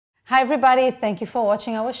Hi everybody, thank you for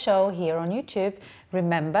watching our show here on YouTube.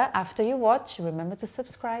 Remember, after you watch, remember to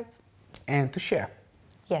subscribe. And to share.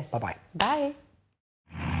 Yes. Bye-bye. Bye.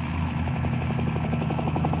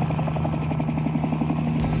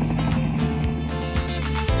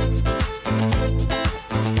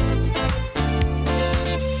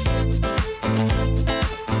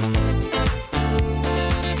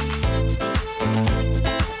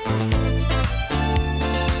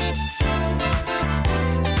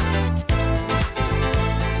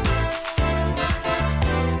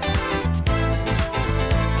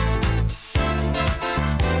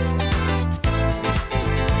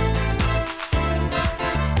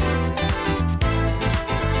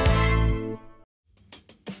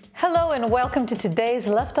 Hello and welcome to today's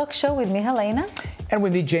Love Talk show with me, Helena. And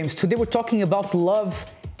with me, James. Today we're talking about love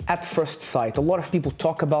at first sight. A lot of people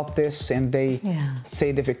talk about this and they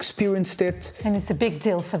say they've experienced it. And it's a big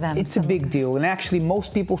deal for them. It's a big deal. And actually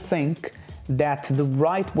most people think that the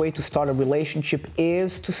right way to start a relationship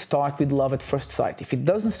is to start with love at first sight. If it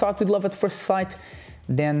doesn't start with love at first sight,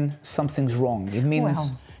 then something's wrong. It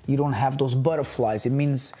means you don't have those butterflies. It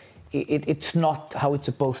means it's not how it's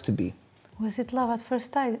supposed to be. Was it love at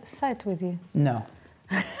first sight with you? No.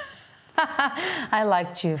 I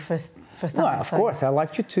liked you first time. No, of course, I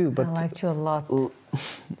liked you too, but I liked you a lot.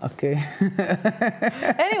 Okay.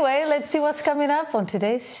 Anyway, let's see what's coming up on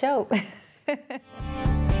today's show.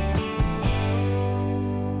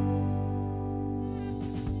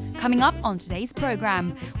 Coming up on today's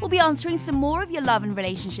programme, we'll be answering some more of your love and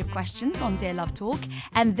relationship questions on Dear Love Talk,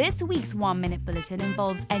 and this week's 1 Minute Bulletin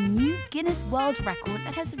involves a new Guinness World Record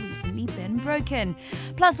that has recently been broken.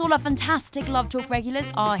 Plus, all our fantastic Love Talk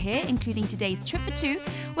regulars are here, including today's Trip for Two,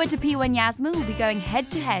 where Tapiwa and Yasmin will be going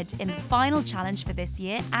head-to-head in the final challenge for this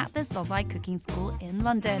year at the Sozai Cooking School in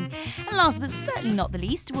London. And last but certainly not the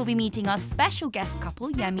least, we'll be meeting our special guest couple,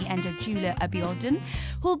 Yemi and Julia Abiodun,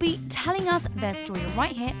 who will be telling us their story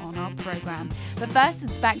right here on our programme. But first,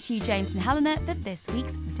 it's back to you, James and Helena, for this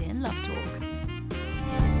week's Dear Love Talk.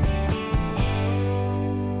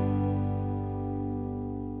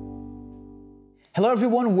 Hello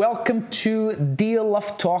everyone, welcome to Dear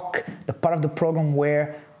Love Talk, the part of the program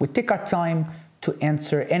where we take our time to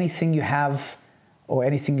answer anything you have or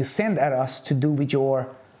anything you send at us to do with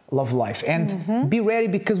your love life. And be ready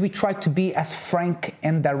because we try to be as frank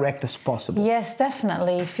and direct as possible. Yes,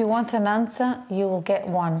 definitely. If you want an answer, you will get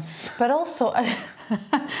one. But also, I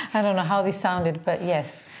don't know how this sounded, but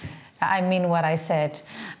yes, I mean what I said.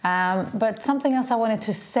 But something else I wanted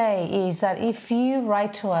to say is that if you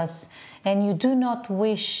write to us and you do not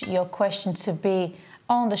wish your question to be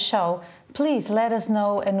on the show, please let us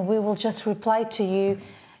know and we will just reply to you,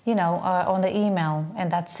 on the email,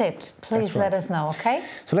 and that's it. Please let us know, okay?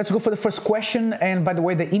 So let's go for the first question. And by the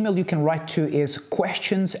way, the email you can write to is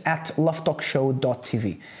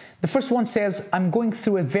questions@lovetalkshow.tv. The first one says, I'm going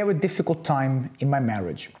through a very difficult time in my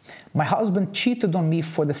marriage. My husband cheated on me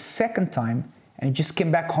for the second time and he just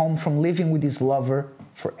came back home from living with his lover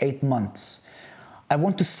for 8 months. I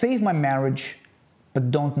want to save my marriage,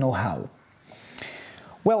 but don't know how.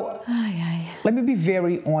 Well, let me be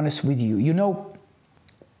very honest with you.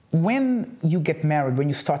 When you get married, when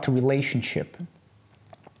you start a relationship,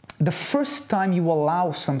 the first time you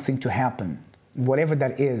allow something to happen, whatever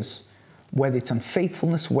that is, whether it's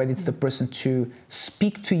unfaithfulness, whether it's the person to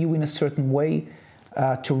speak to you in a certain way,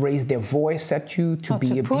 to raise their voice at you, to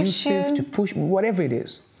be abusive, to push, whatever it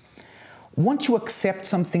is. Once you accept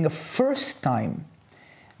something a first time,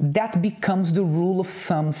 that becomes the rule of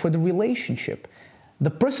thumb for the relationship.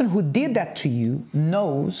 The person who did that to you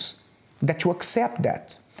knows that you accept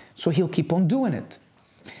that. So he'll keep on doing it.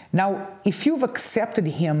 Now, if you've accepted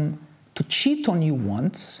him to cheat on you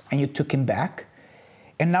once and you took him back,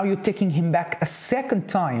 and now you're taking him back a second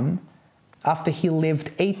time after he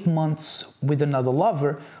lived 8 months with another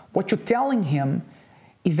lover, what you're telling him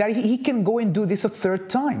is that he can go and do this a third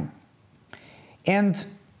time. And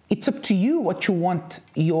it's up to you what you want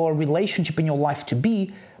your relationship in your life to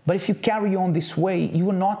be, but if you carry on this way, you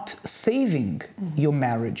are not saving your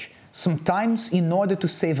marriage. Sometimes, in order to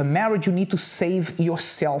save a marriage, you need to save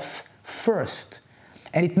yourself first.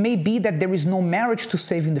 And it may be that there is no marriage to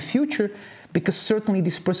save in the future because certainly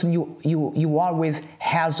this person you are with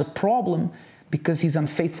has a problem because he's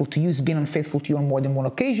unfaithful to you, he's been unfaithful to you on more than one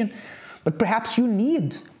occasion. But perhaps you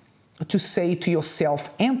need to say to yourself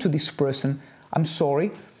and to this person, I'm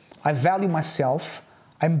sorry, I value myself,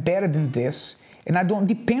 I'm better than this, and I don't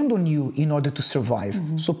depend on you in order to survive.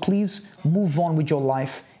 So please move on with your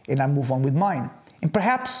life and I move on with mine. And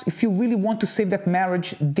perhaps if you really want to save that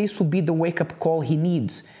marriage, this will be the wake-up call he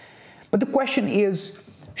needs. But the question is,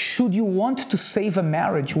 should you want to save a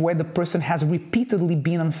marriage where the person has repeatedly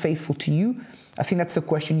been unfaithful to you? I think that's the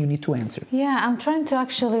question you need to answer. Yeah, I'm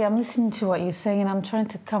listening to what you're saying, and I'm trying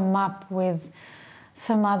to come up with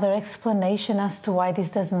some other explanation as to why this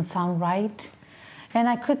doesn't sound right. And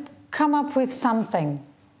I could come up with something.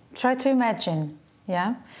 Try to imagine,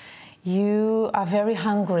 yeah? You are very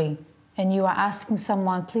hungry and you are asking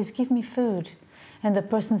someone, please give me food. And the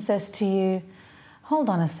person says to you, hold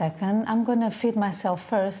on a second, I'm going to feed myself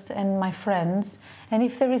first and my friends. And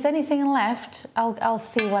if there is anything left, I'll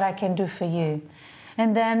see what I can do for you.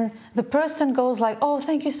 And then the person goes like, oh,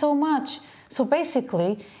 thank you so much. So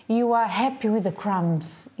basically, you are happy with the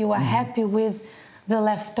crumbs. You are happy with the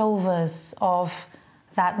leftovers of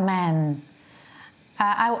that man.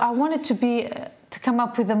 I wanted to come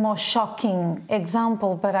up with a more shocking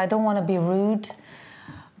example, but I don't want to be rude.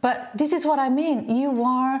 But this is what I mean. You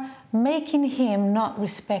are making him not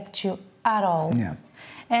respect you at all. Yeah.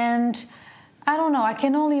 And I don't know, I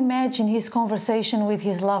can only imagine his conversation with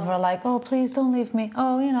his lover, like, oh, please don't leave me.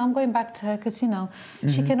 Oh, I'm going back to her because,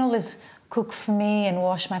 she can always cook for me and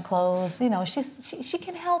wash my clothes. She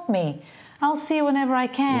can help me. I'll see you whenever I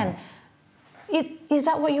can. Yeah. Is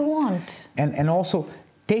that what you want? And also,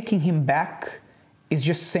 taking him back is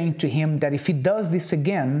just saying to him that if he does this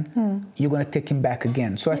again, you're going to take him back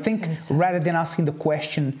again. So I think rather than asking the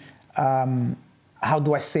question, how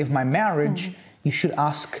do I save my marriage, you should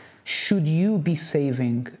ask, should you be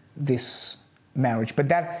saving this marriage? But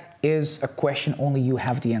that is a question only you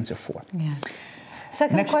have the answer for. Yes.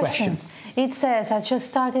 Second question. It says, I just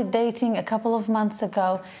started dating a couple of months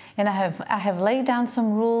ago, and I have laid down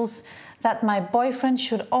some rules that my boyfriend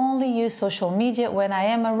should only use social media when I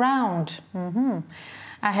am around.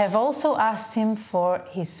 I have also asked him for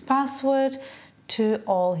his password to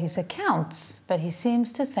all his accounts, but he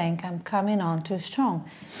seems to think I'm coming on too strong.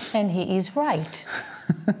 And he is right.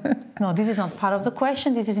 No, this is not part of the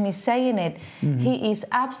question. This is me saying it. He is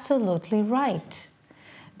absolutely right.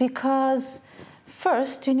 Because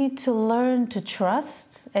first, you need to learn to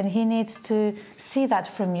trust, and he needs to see that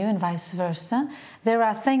from you and vice versa. There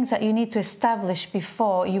are things that you need to establish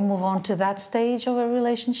before you move on to that stage of a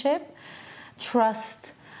relationship.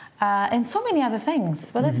 Trust, and so many other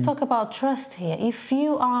things. But let's talk about trust here. If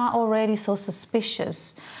you are already so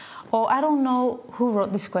suspicious, or I don't know who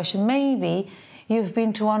wrote this question, maybe you've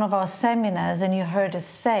been to one of our seminars and you heard us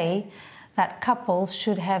say that couples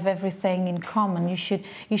should have everything in common.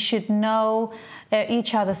 You should know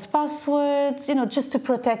each other's passwords, just to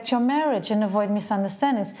protect your marriage and avoid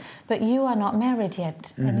misunderstandings. But you are not married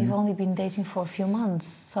yet, and you've only been dating for a few months.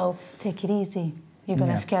 So take it easy. You're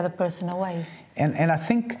going to scare the person away. And I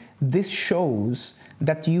think this shows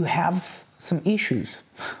that you have some issues.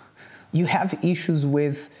 You have issues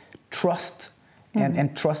with trust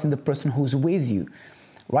and trust in the person who's with you,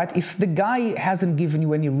 right? If the guy hasn't given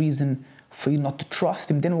you any reason for you not to trust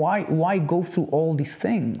him, then why go through all these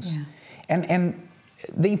things? Yeah. And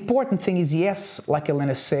the important thing is, yes, like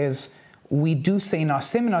Elena says, we do say in our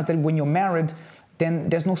seminars that when you're married, then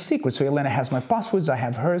there's no secret. So Elena has my passwords, I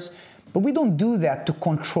have hers, but we don't do that to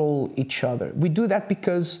control each other. We do that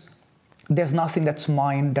because there's nothing that's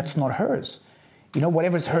mine that's not hers.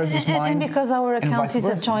 Whatever's hers is mine. And because our account is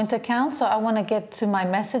a joint account, so I want to get to my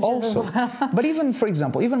messages also, as well. But even, for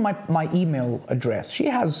example, even my email address, she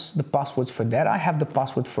has the passwords for that. I have the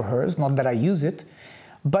password for hers, not that I use it.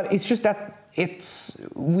 But it's just that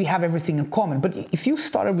we have everything in common. But if you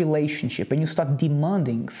start a relationship and you start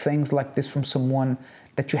demanding things like this from someone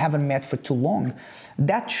that you haven't met for too long,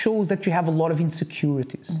 that shows that you have a lot of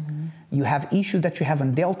insecurities. You have issues that you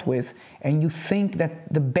haven't dealt with, and you think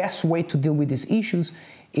that the best way to deal with these issues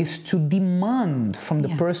is to demand from the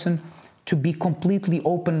person to be completely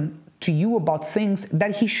open to you about things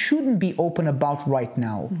that he shouldn't be open about right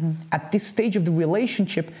now. At this stage of the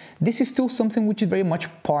relationship, this is still something which is very much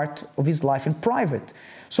part of his life in private.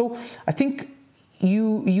 So I think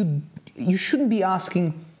you shouldn't be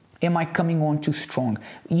asking, am I coming on too strong?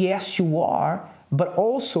 Yes, you are, but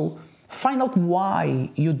also find out why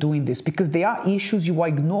you're doing this, because there are issues you are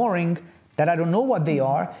ignoring that I don't know what they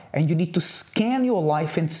are, and you need to scan your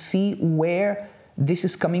life and see where this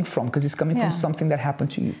is coming from, because it's coming from something that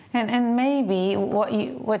happened to you. And maybe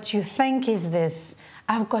what you think is this,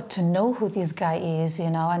 I've got to know who this guy is,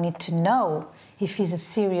 I need to know if he's a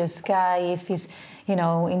serious guy, if he's,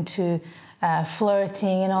 into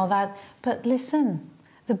flirting and all that. But listen,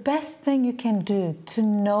 the best thing you can do to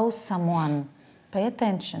know someone, pay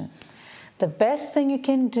attention, the best thing you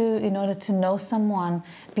can do in order to know someone,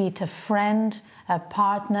 be it a friend, a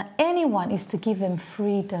partner, anyone, is to give them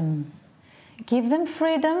freedom. Give them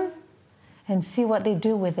freedom and see what they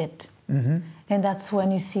do with it. And that's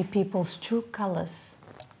when you see people's true colors.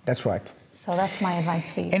 That's right. So that's my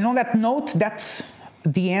advice for you. And on that note, that's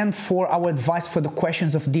the end for our advice for the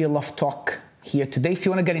questions of Dear Love Talk here today. If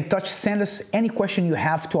you want to get in touch, send us any question you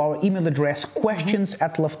have to our email address,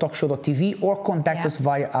 questions@lovetalkshow.tv, or contact us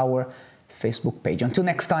via our Facebook page. Until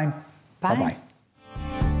next time, bye-bye.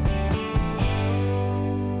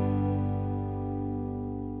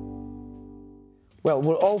 Well,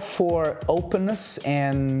 we're all for openness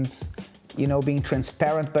and, you know, being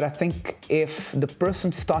transparent, but I think if the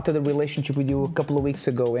person started a relationship with you a couple of weeks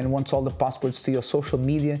ago and wants all the passwords to your social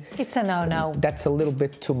media, it's a no-no. That's a little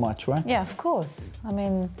bit too much, right? Yeah, of course. I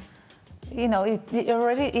mean, you know, it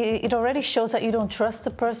already shows that you don't trust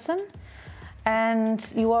the person, and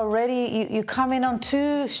you come in on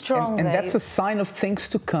too strong. And that's a sign of things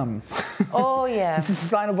to come. Oh yeah. It's a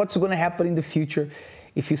sign of what's going to happen in the future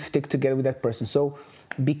if you stick together with that person. So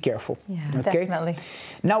be careful. Yeah, okay? Definitely.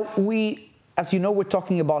 Now, as you know, we're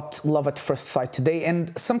talking about love at first sight today.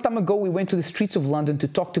 And some time ago, we went to the streets of London to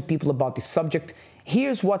talk to people about this subject.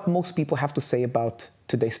 Here's what most people have to say about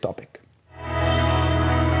today's topic.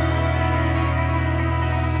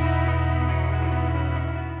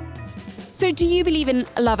 So do you believe in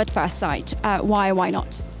love at first sight? Why or why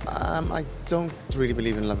not? I don't really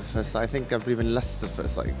believe in love at first sight. I think I believe in lust at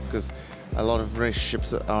first sight, because a lot of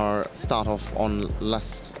relationships start off on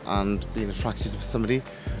lust and being attracted to somebody,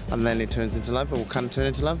 and then it turns into love, or can turn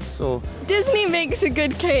into love. So Disney makes a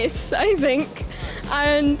good case, I think,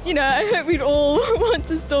 and you know, I hope we'd all want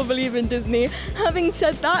to still believe in Disney. Having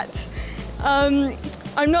said that,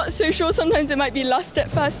 I'm not so sure. Sometimes it might be lust at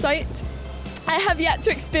first sight. I have yet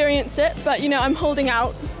to experience it, but you know, I'm holding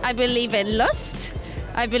out. I believe in lust.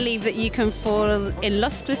 I believe that you can fall in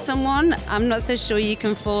lust with someone. I'm not so sure you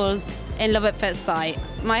can fall in love at first sight.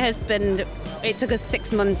 My husband, it took us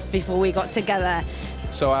 6 months before we got together.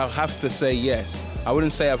 So I'll have to say yes. I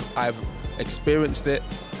wouldn't say I've experienced it.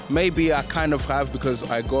 Maybe I kind of have, because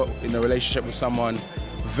I got in a relationship with someone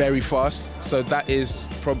very fast. So that is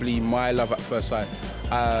probably my love at first sight.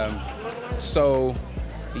 So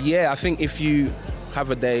yeah, I think if you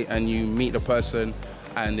have a date and you meet a person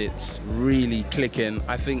and it's really clicking,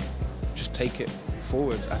 I think just take it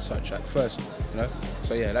forward as such at first, you know?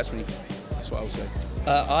 So yeah, that's me. That's what I would say.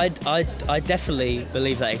 I definitely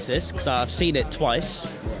believe that exists, because I've seen it twice.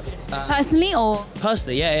 Personally or?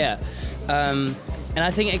 Personally, yeah. And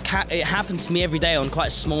I think it happens to me every day on quite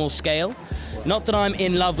a small scale. Not that I'm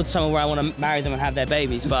in love with someone where I want to marry them and have their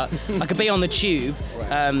babies, but I could be on the tube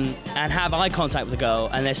and have eye contact with a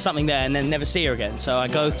girl, and there's something there, and then never see her again. So I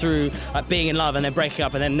go through being in love and then breaking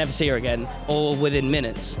up and then never see her again, all within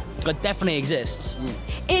minutes. It definitely exists.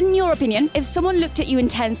 In your opinion, if someone looked at you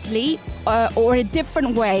intensely or in a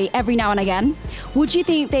different way every now and again, would you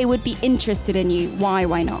think they would be interested in you? Why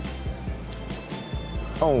not?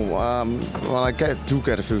 Well, I do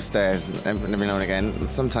get a few stares every now and again,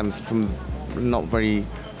 sometimes from not very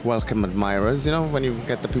welcome admirers, you know, when you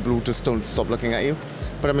get the people who just don't stop looking at you.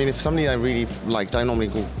 But I mean, if somebody I really liked, I normally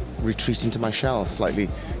go retreat into my shell slightly.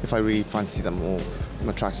 If I really fancy them or I'm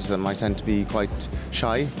attracted to them, I tend to be quite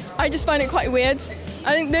shy. I just find it quite weird.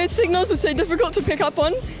 I think those signals are so difficult to pick up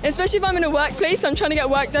on, especially if I'm in a workplace, I'm trying to get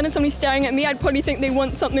work done and somebody's staring at me, I'd probably think they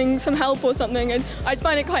want something, some help or something, and I'd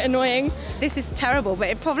find it quite annoying. This is terrible, but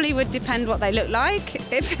it probably would depend what they look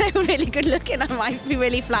like. If they were really good looking, I might be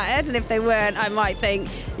really flattered, and if they weren't, I might think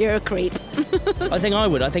you're a creep. I think I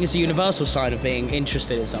would. I think it's a universal sign of being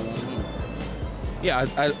interested in someone. Yeah,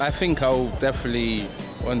 I think I'll definitely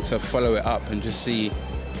want to follow it up and just see,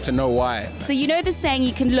 to know why. So you know the saying,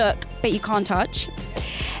 you can look, but you can't touch?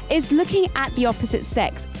 Is looking at the opposite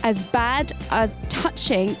sex as bad as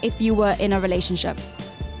touching if you were in a relationship?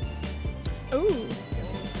 Oh,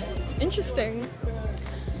 interesting.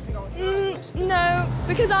 No,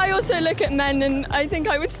 because I also look at men, and I think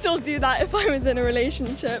I would still do that if I was in a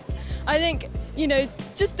relationship. I think, you know,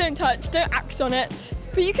 just don't touch, don't act on it,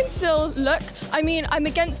 but you can still look. I mean, I'm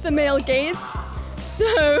against the male gaze,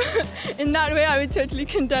 so in that way I would totally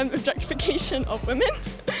condemn objectification of women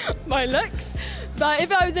by looks. But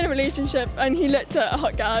if I was in a relationship and he looked at a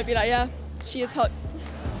hot girl, I'd be like, yeah, she is hot.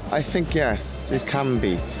 I think yes, it can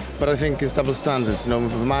be. But I think it's double standards. You know,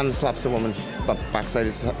 if a man slaps a woman's backside,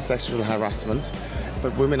 it's sexual harassment.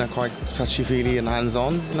 But women are quite touchy-feely and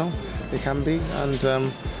hands-on, you know, they can be. And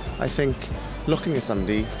I think looking at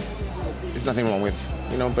somebody, there's nothing wrong with,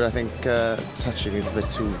 you know, but I think touching is a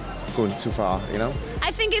bit going too far, you know.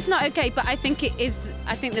 I think it's not okay, but I think it is.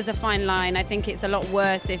 I think there's a fine line. I think it's a lot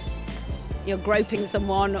worse if you're groping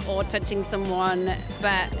someone or touching someone.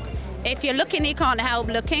 But if you're looking, you can't help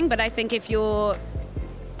looking. But I think if you're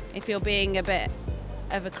being a bit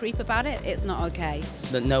of a creep about it, it's not okay.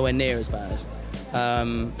 It's nowhere near as bad.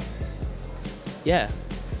 Yeah,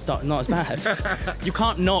 it's not as bad. You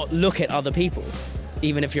can't not look at other people,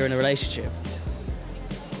 even if you're in a relationship.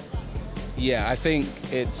 Yeah, I think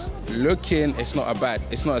it's looking, it's not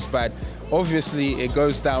as bad. Obviously, it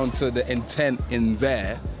goes down to the intent in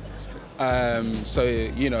there. So,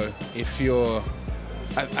 you know, if you're,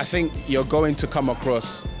 I think you're going to come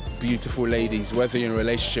across beautiful ladies, whether you're in a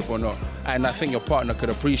relationship or not. And I think your partner could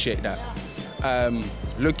appreciate that.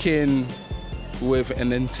 Looking with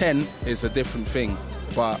an intent is a different thing.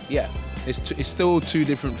 But yeah, it's still two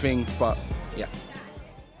different things, but yeah.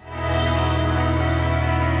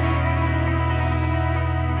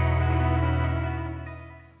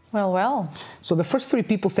 Well. So the first three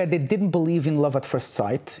people said they didn't believe in love at first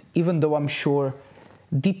sight, even though I'm sure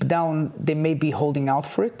deep down they may be holding out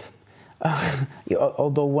for it,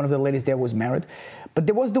 although one of the ladies there was married. But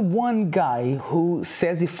there was the one guy who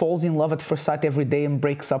says he falls in love at first sight every day and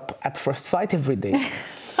breaks up at first sight every day.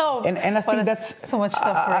 And I think that's so much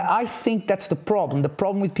suffering. I think that's the problem. The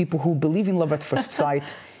problem with people who believe in love at first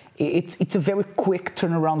sight, it's a very quick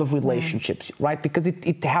turnaround of relationships, right? Because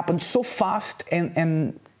it happens so fast,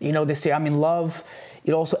 and you know, they say I'm in love.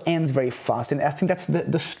 It also ends very fast, and I think that's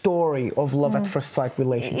the story of love at first sight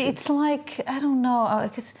relationship. It's like, I don't know,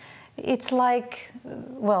 because it's like,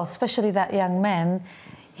 well, especially that young man,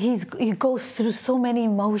 he goes through so many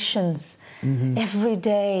emotions every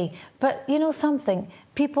day. But you know something?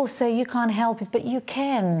 People say you can't help it, but you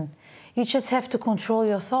can. You just have to control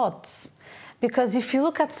your thoughts. Because if you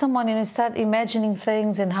look at someone and you start imagining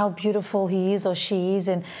things and how beautiful he is or she is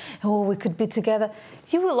and, oh, we could be together,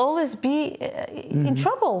 you will always be in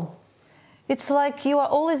trouble. It's like you are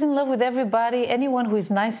always in love with everybody, anyone who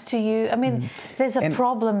is nice to you. I mean, there's a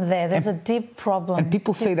problem there. There's a deep problem. And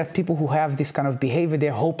people say that people who have this kind of behavior,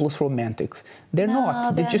 they're hopeless romantics. They're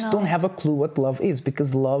not. They just don't have a clue what love is,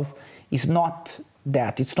 because love is not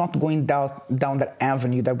that. It's not going down that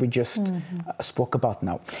avenue that we just spoke about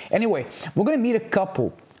now. Anyway, we're going to meet a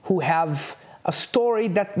couple who have a story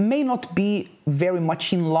that may not be very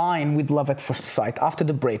much in line with love at first sight after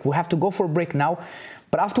the break. We'll have to go for a break now,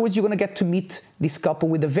 but afterwards you're going to get to meet this couple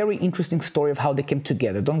with a very interesting story of how they came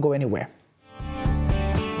together. Don't go anywhere.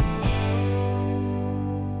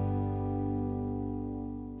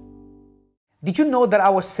 Did you know that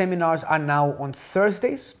our seminars are now on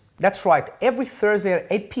Thursdays? That's right, every Thursday at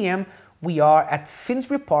 8 p.m. we are at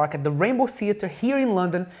Finsbury Park at the Rainbow Theatre here in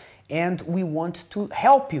London, and we want to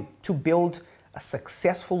help you to build a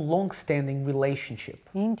successful, long-standing relationship.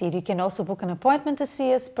 Indeed, you can also book an appointment to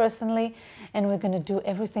see us personally, and we're going to do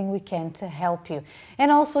everything we can to help you.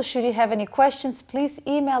 And also, should you have any questions, please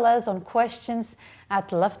email us on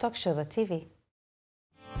questions@lovetalkshow.tv.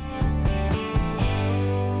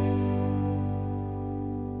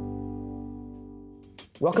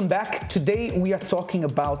 Welcome back. Today we are talking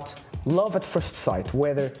about love at first sight,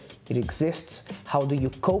 whether it exists, how do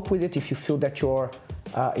you cope with it if you feel that you're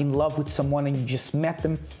in love with someone and you just met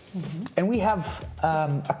them. And we have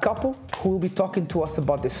a couple who will be talking to us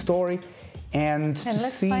about this story and to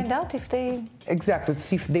let's see, find out if they... Exactly, to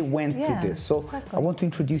see if they went through this. So exactly. I want to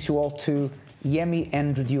introduce you all to Yemi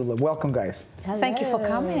and Radula. Welcome, guys. Hello. Thank you for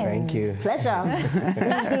coming. Thank you. Pleasure.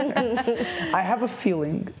 I have a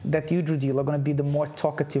feeling that you, Radula, are going to be the more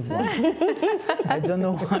talkative one. I don't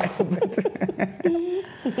know why, but...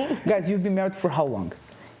 Guys, you've been married for how long?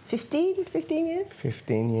 15 years?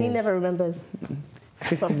 15 years. He never remembers.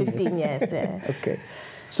 15 years, yeah. Okay.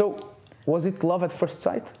 So, was it love at first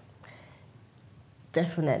sight?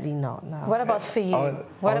 Definitely not, no. What about for you?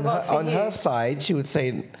 On her side, she would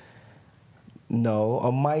say no.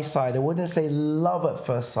 On my side, I wouldn't say love at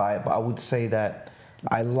first sight, but I would say that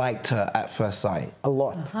I liked her at first sight. A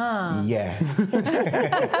lot. Yeah.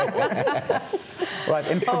 Right,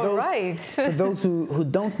 and for those who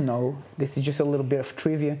don't know, this is just a little bit of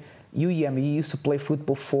trivia. You, Yemi, you used to play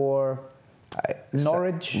football for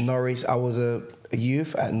Norwich? Norwich. I was a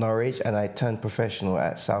youth at Norwich, and I turned professional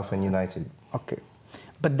at Southend United. Okay.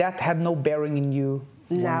 But that had no bearing in you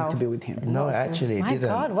wanting to be with him? No, actually, it didn't.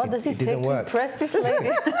 My God, what does it take didn't to work. impress this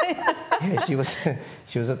lady? Yeah, she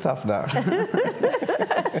was a tough nut.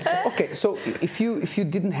 Okay, so if you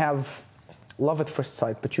didn't have love at first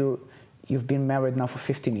sight, but you've been married now for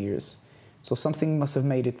 15 years, so something must have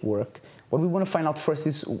made it work. What we want to find out first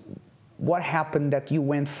is what happened that you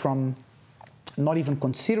went from not even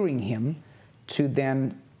considering him to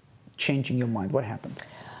then changing your mind. What happened?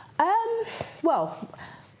 Well,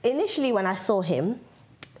 initially when I saw him,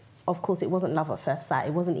 of course, it wasn't love at first sight.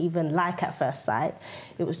 It wasn't even like at first sight.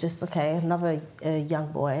 It was just, okay, another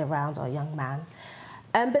young boy around, or a young man.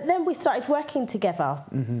 But then we started working together.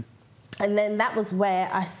 And then that was where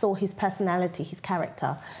I saw his personality, his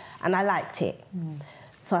character, and I liked it.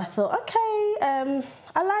 So I thought, okay,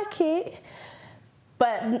 I like it,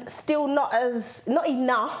 but still not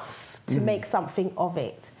enough to make something of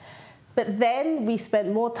it. But then we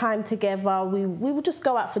spent more time together. We would just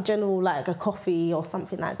go out for general, like a coffee or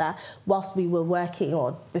something like that, whilst we were working,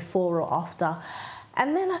 or before or after.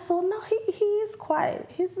 And then I thought, no, he is quite,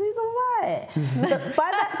 he's all right. But by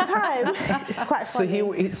that time, it's quite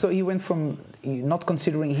funny. So he went from not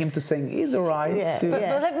considering him to saying he's all right to...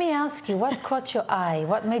 But let me ask you, what caught your eye?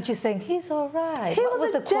 What made you think he's all right? He what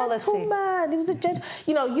was the quality? Gentleman. He was a gentleman.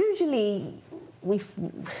 You know, usually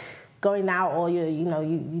going out, or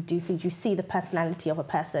you do things, you see the personality of a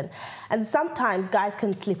person, and sometimes guys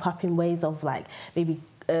can slip up in ways of like maybe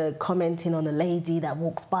commenting on a lady that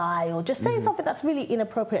walks by, or just saying something that's really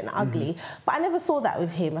inappropriate and ugly. But I never saw that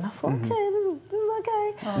with him, and I thought, okay, this is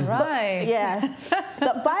okay. All right. But,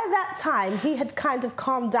 but by that time, he had kind of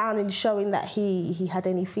calmed down in showing that he had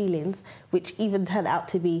any feelings, which even turned out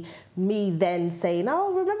to be me then saying,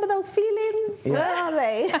 oh, remember those feelings? Yeah. Where are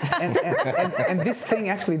they? and this thing,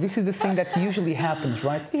 actually, this is the thing that usually happens,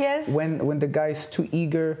 right? Yes. When the guy is too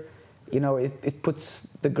eager, you know, it puts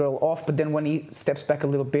the girl off, but then when he steps back a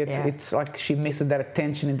little bit, it's like she misses that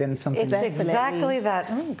attention, and then something... It's exactly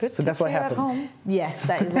that. Good. So that's what happened. Yeah,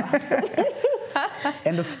 that is what happened.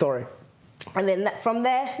 End of story. And then from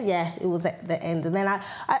there, it was at the end. And then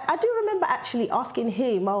I do remember actually asking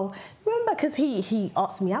him, because he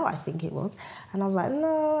asked me out, I think it was. And I was like,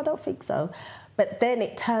 no, I don't think so. But then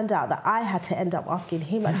it turned out that I had to end up asking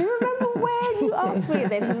him, do you remember when you asked me?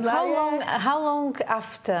 And then he was like, How long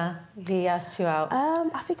after he asked you out?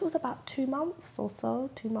 I think it was about 2 months or so,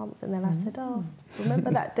 2 months. And then I said, oh,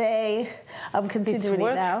 remember that day? I'm considering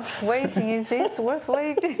it now. Waiting, you see, it's worth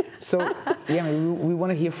waiting. So, we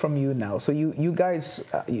want to hear from you now. So you guys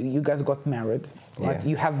got married, right? Yeah.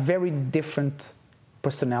 You have very different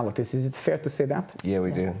personalities. Is it fair to say that? Yeah,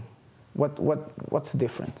 we do. What's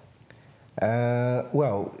different?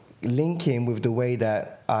 Well, linking with the way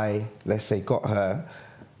that I, let's say, got her,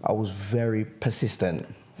 I was very persistent,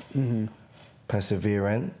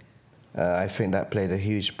 perseverant. I think that played a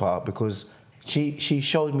huge part, because she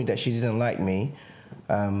showed me that she didn't like me.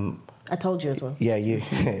 I told you as well. Yeah,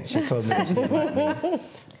 she told me that she didn't like me.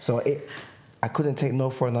 So I couldn't take no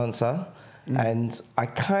for an answer. And I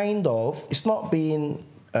kind of, it's not being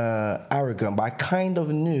arrogant, but I kind of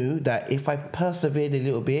knew that if I persevered a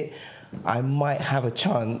little bit, I might have a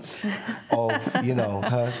chance of,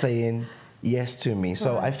 her saying yes to me.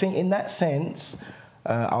 So I think in that sense,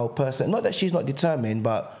 our person, not that she's not determined,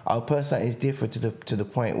 but our person is different to the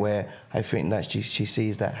point where I think that she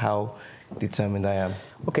sees that how determined I am.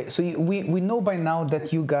 Okay, so we know by now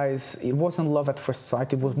that you guys, it wasn't love at first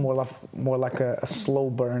sight. It was more like a slow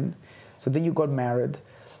burn. So then you got married.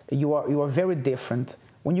 You are very different.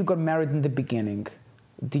 When you got married in the beginning,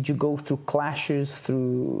 did you go through clashes,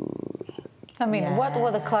 I mean, what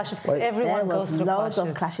were the clashes? Because everyone goes through loads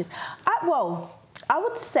of clashes. I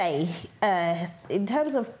would say, in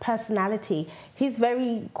terms of personality, he's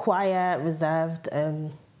very quiet, reserved.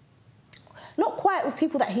 Not quiet with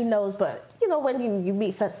people that he knows, but when you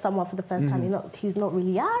meet someone for the first time, he's not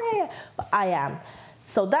really, but I am.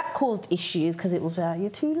 So that caused issues, because it was,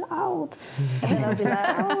 you're too loud. And then I'd be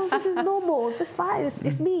like, oh, this is normal, this fine,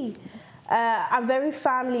 it's me. I'm very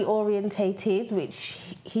family orientated,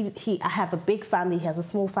 which I have a big family, he has a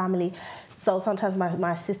small family. So sometimes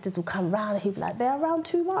my sisters will come round and he'll be like, they're around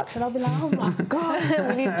too much. And I'll be like, oh my God.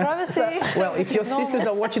 We need privacy. Well, if your sisters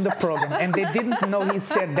are watching the program and they didn't know he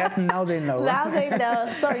said that, now they know. Now they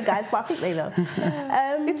know. Sorry guys, but I think they know.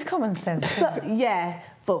 It's common sense.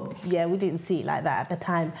 But we didn't see it like that at the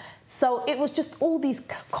time. So it was just all these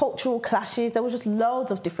cultural clashes. There were just loads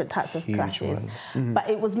of different types of clashes. But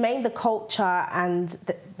it was mainly the culture and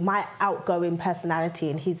my outgoing personality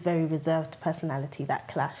and his very reserved personality that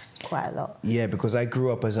clashed quite a lot. Yeah, because I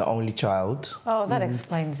grew up as an only child. Oh, that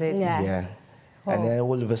explains it. Yeah. And then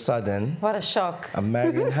all of a sudden... What a shock. I'm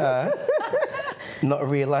marrying her, not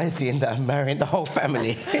realising that I'm marrying the whole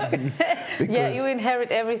family. You inherit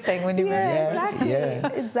everything when you marry.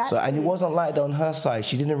 Exactly. So, and it wasn't like that on her side.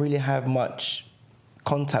 She didn't really have much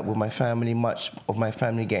contact with my family, much of my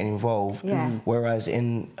family getting involved. Whereas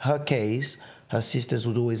in her case, her sisters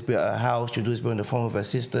would always be at her house. She would always be on the phone with her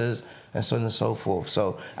sisters, and so on and so forth.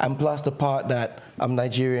 So, and plus the part that I'm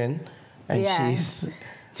Nigerian, and she's...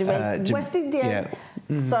 West Indian.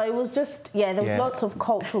 So it was just, there was lots of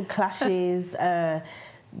cultural clashes.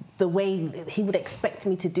 the way he would expect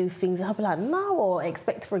me to do things. I'll be like, no, or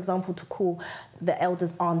expect, for example, to call the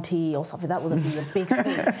elders auntie or something. That would be a big thing.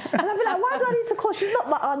 And I'll be like, why do I need to call? She's not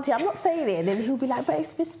my auntie. I'm not saying it. And then he'll be like, but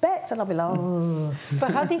it's respect. And I'll be like, oh. So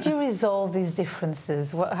how did you resolve these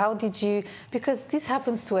differences? How did you, because this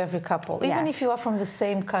happens to every couple. Even if you are from the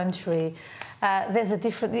same country, there's a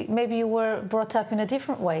different, maybe you were brought up in a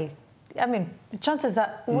different way. I mean, chances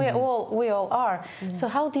are we all are. So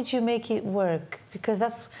how did you make it work? Because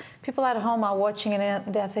that's, people at home are watching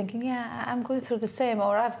and they're thinking, yeah, I'm going through the same,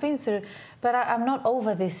 or I've been through, but I'm not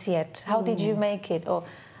over this yet. How did you make it? Or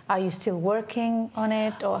are you still working on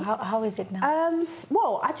it? Or how is it now?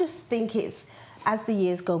 Well, I just think it's, as the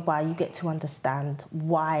years go by, you get to understand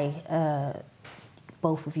why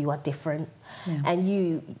both of you are different. And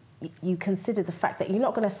you consider the fact that you're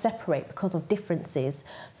not going to separate because of differences.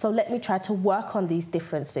 So let me try to work on these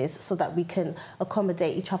differences so that we can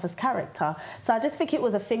accommodate each other's character. So I just think it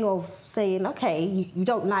was a thing of saying, okay, you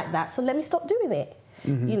don't like that, so let me stop doing it.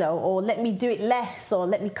 You know, or let me do it less, or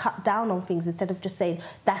let me cut down on things instead of just saying,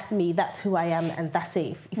 that's me, that's who I am, and that's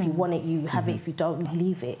it. If you want it, you have it. If you don't,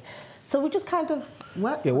 leave it. So we just kind of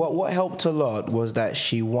worked. Yeah, what helped a lot was that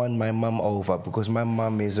she won my mum over, because my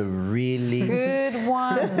mum is a really good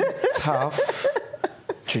one, tough,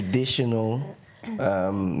 traditional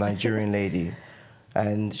Nigerian lady,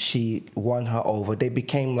 and she won her over. She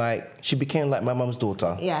became like my mum's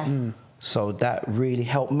daughter. Yeah. So that really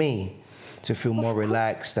helped me to feel more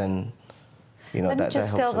relaxed, and you know, Let me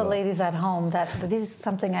just tell the lot. ladies at home that this is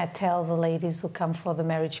something I tell the ladies who come for the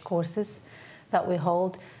marriage courses that we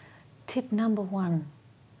hold. Tip number one,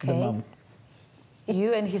 okay? The mum.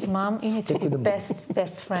 You and his mum, you need to be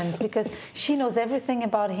best friends, because she knows everything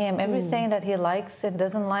about him, everything that he likes and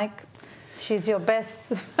doesn't like. She's your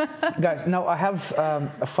best. Guys, now I have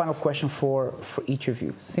a final question for each of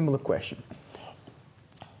you. Similar question.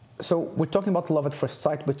 So we're talking about love at first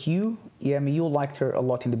sight, but you liked her a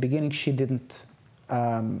lot in the beginning. She didn't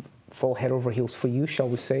fall head over heels for you, shall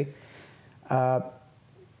we say.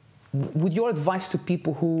 Would your advice to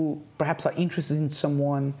people who perhaps are interested in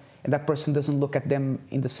someone and that person doesn't look at them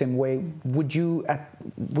in the same way, would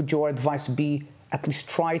your advice be at least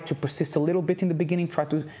try to persist a little bit in the beginning, try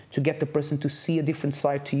to get the person to see a different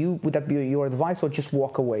side to you? Would that be your advice, or just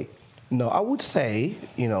walk away? No, I would say,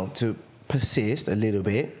 you know, to persist a little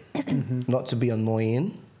bit, not to be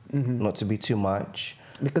annoying, not to be too much.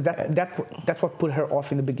 Because that's what put her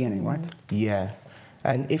off in the beginning, right? Yeah.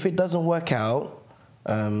 And if it doesn't work out,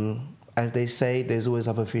 as they say, there's always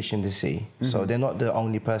other fish in the sea. So they're not the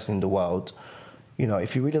only person in the world. You know,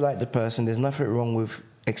 if you really like the person, there's nothing wrong with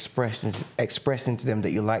expressing to them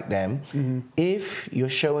that you like them. If you're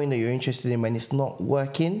showing that you're interested in them and it's not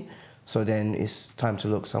working, so then it's time to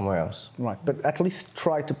look somewhere else. Right, but at least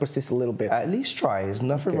try to persist a little bit. At least try. There's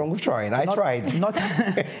nothing wrong with trying. I tried.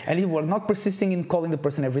 And you were not persisting in calling the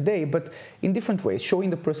person every day, but in different ways, showing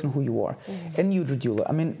the person who you are. And you, Radula,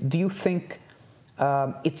 I mean, do you think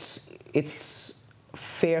it's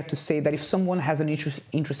fair to say that if someone has an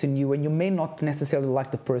interest in you and you may not necessarily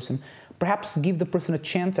like the person, perhaps give the person a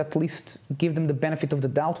chance, at least give them the benefit of the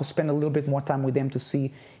doubt, or spend a little bit more time with them to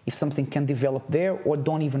see if something can develop there, or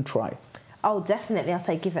don't even try? Oh, definitely. I'll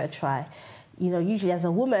say give it a try. You know, usually as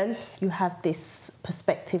a woman, you have this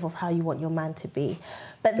perspective of how you want your man to be.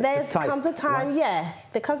 But there comes a time, right?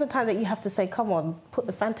 There comes a time that you have to say, come on, put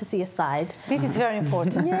the fantasy aside. This is very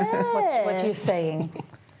important, what you're saying.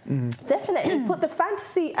 Definitely. Put the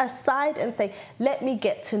fantasy aside and say, let me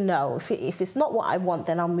get to know. If it's not what I want,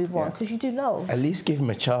 then I'll move on, because you do know. At least give him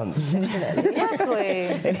a chance. Exactly.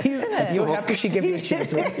 And you're happy she gave you a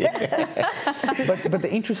chance, right? But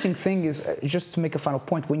the interesting thing is, just to make a final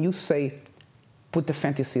point, when you say put the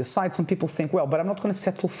fantasy aside, some people think, well, but I'm not going to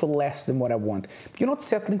settle for less than what I want. You're not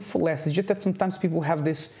settling for less. It's just that sometimes people have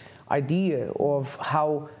this idea of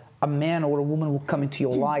how a man or a woman will come into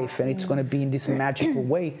your life and it's going to be in this magical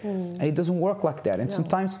way, and it doesn't work like that. And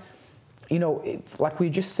sometimes, you know, like we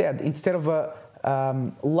just said, instead of a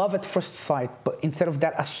love at first sight, but instead of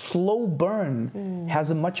that, a slow burn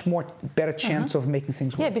has a much more better chance of making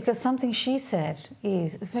things work. Yeah, because something she said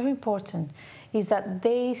is very important, is that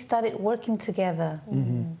they started working together.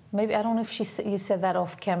 Maybe, I don't know if you said that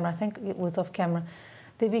off camera. I think it was off camera.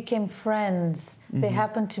 They became friends. They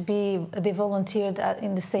happened to be, they volunteered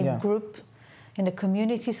in the same group in the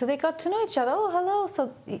community, so they got to know each other. Oh, hello.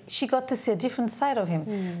 So she got to see a different side of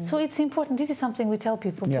him. So it's important. This is something we tell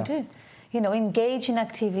people to do. You know, engage in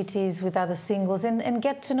activities with other singles and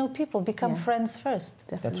get to know people, become friends first.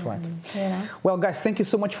 Definitely. That's right. You know? Well, guys, thank you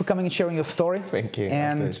so much for coming and sharing your story. Thank you.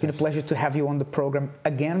 And it's been a pleasure to have you on the program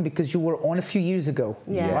again, because you were on a few years ago,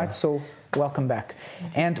 right? So Welcome back.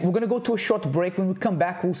 And we're going to go to a short break. When we come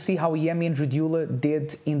back, we'll see how Yemi and Radula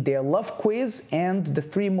did in their love quiz and the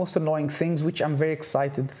 3 most annoying things, which I'm very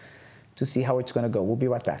excited to see how it's going to go. We'll be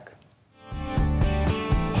right back.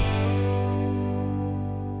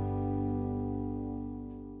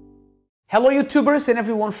 Hello YouTubers and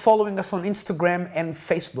everyone following us on Instagram and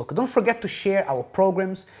Facebook. Don't forget to share our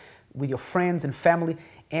programs with your friends and family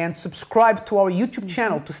and subscribe to our YouTube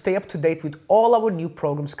channel to stay up to date with all our new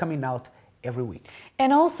programs coming out every week.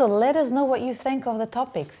 And also let us know what you think of the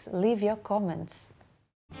topics. Leave your comments.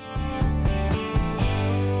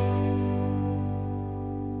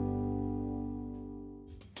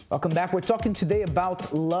 Welcome back. We're talking today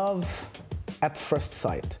about love at first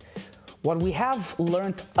sight. What we have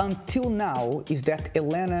learned until now is that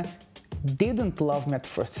Elena didn't love me at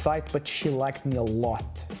first sight, but she liked me a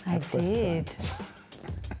lot at first sight.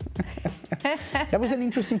 That was an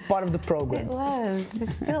interesting part of the program. It was. It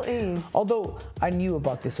still is. Although I knew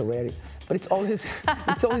about this already, but it's always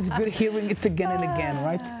good hearing it again and again,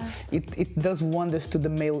 right? It does wonders to the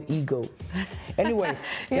male ego. Anyway,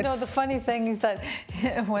 you know, the funny thing is that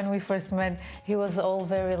when we first met, he was all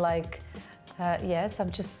very like, yes,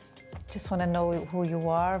 I'm just want to know who you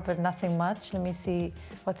are, but nothing much. Let me see,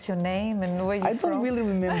 what's your name and where you're from? I don't really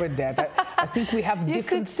remember that. I think we have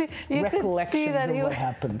different recollections of what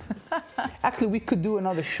happened. Actually, we could do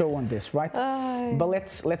another show on this, right? But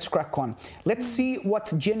let's crack on. Let's see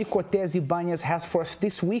what Jenny Cortez Ibanez has for us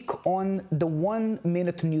this week on the 1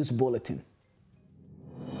 Minute News Bulletin.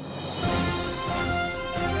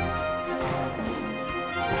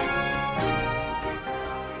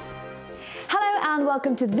 And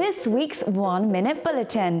welcome to this week's 1 Minute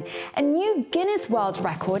Bulletin. A new Guinness World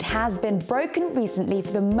Record has been broken recently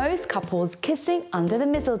for the most couples kissing under the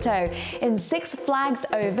mistletoe in Six Flags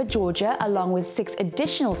Over Georgia, along with 6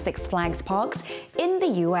 additional Six Flags parks in the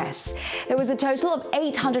US. There was a total of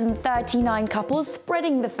 839 couples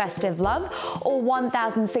spreading the festive love, or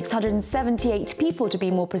 1,678 people to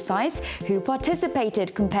be more precise, who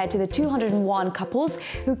participated compared to the 201 couples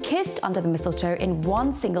who kissed under the mistletoe in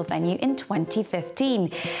one single venue in 2015.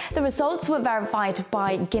 The results were verified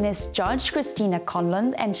by Guinness judge Christina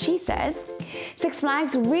Conlon, and she says, Six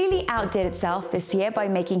Flags really outdid itself this year by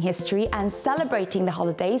making history and celebrating the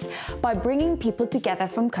holidays by bringing people together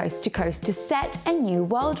from coast to coast to set a new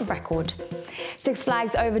world record. Six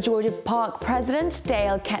Flags Over Georgia Park President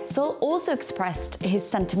Dale Ketzel also expressed his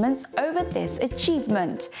sentiments over this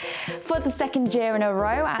achievement. For the 2nd year in a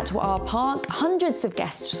row at our park, hundreds of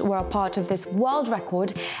guests were a part of this world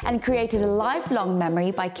record and created a lifelong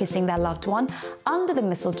memory by kissing their loved one under the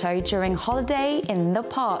mistletoe during holiday in the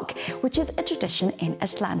park, which is a tradition in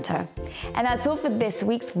Atlanta. And that's all for this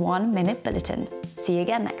week's 1 Minute Bulletin. See you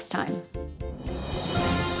again next time.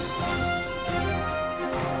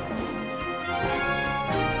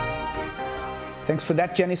 Thanks for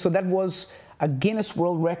that, Jenny. So that was a Guinness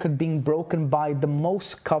World Record being broken by the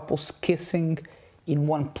most couples kissing in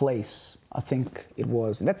one place, I think it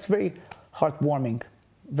was. That's very heartwarming,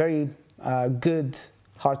 very good,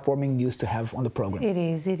 heartwarming news to have on the program. It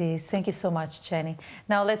is, it is. Thank you so much, Jenny.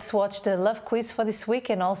 Now let's watch the love quiz for this week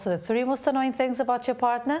and also the 3 most annoying things about your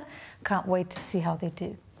partner. Can't wait to see how they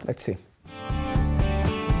do. Let's see.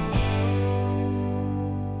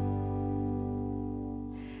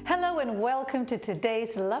 Hello and welcome to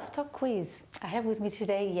today's Love Talk quiz. I have with me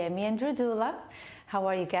today Yemi and Radula. How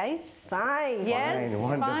are you guys? Fine. Yes,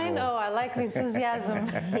 fine. Oh, I like the enthusiasm.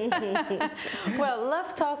 Well,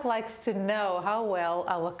 Love Talk likes to know how well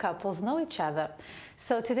our couples know each other.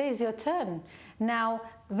 So today is your turn. Now,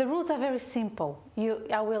 the rules are very simple.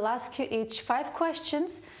 I will ask you each 5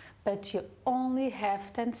 questions, but you only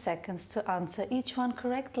have 10 seconds to answer each one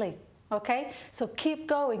correctly. Okay? So keep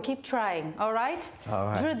going, keep trying, all right? All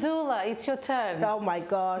right. Radula, it's your turn. Oh my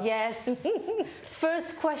gosh. Yes.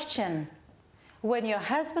 First question. When your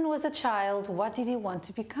husband was a child, what did he want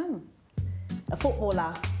to become? A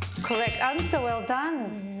footballer. Correct answer, well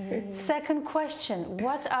done. Second question.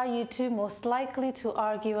 What are you two most likely to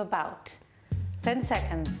argue about? 10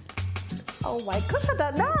 seconds. Oh my gosh, I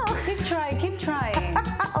don't know. Keep trying, keep trying.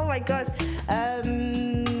 Oh my gosh.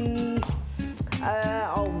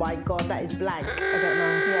 Oh my god, that is blank. I don't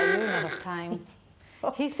know. Yeah, you're out of time.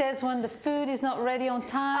 He says when the food is not ready on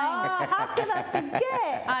time. How can I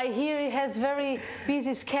forget? I hear he has very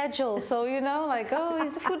busy schedule, so you know, like, oh,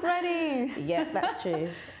 is the food ready? Yeah, that's true.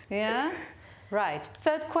 Yeah? Right.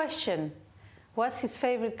 Third question. What's his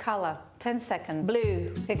favorite color? 10 seconds.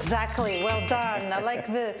 Blue. Exactly. Well done. I like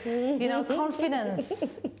the,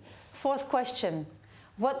 confidence. Fourth question.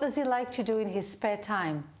 What does he like to do in his spare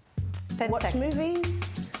time? 10 Watch seconds. movies,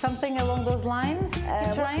 Something along those lines?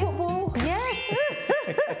 Keep trying. Football? Yes.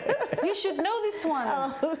 You should know this one.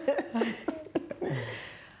 Oh.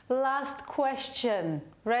 Last question.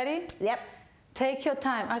 Ready? Yep. Take your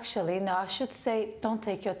time. Actually, no, I should say don't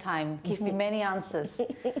take your time. Give me many answers.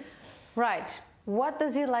 Right. What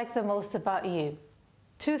does he like the most about you?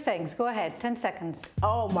 2 things. Go ahead. 10 seconds.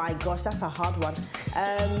 Oh my gosh, that's a hard one.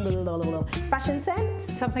 Fashion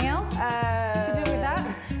sense. Something else to do with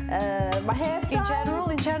that? My hairstyle.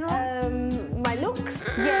 In general? My looks.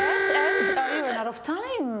 Yes, and you ran out of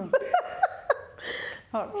time.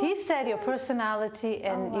 Oh, he said your personality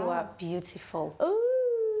and you are beautiful.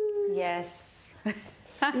 Ooh. Yes.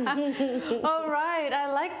 All right,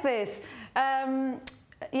 I like this.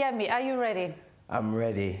 Yemi, are you ready? I'm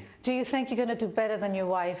ready. Do you think you're going to do better than your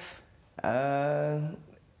wife?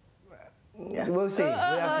 We'll see. We'll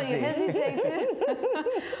have to You see. hesitated?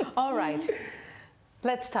 All right,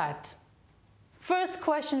 let's start. First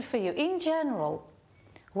question for you. In general,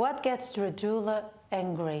 what gets Radula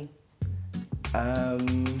angry?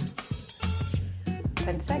 10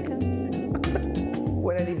 seconds.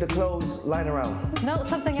 When I leave the clothes lying around. No,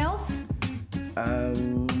 something else?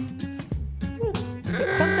 Something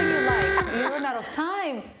you like. You run out of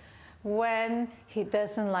time. When he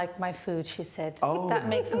doesn't like my food, she said. Oh. That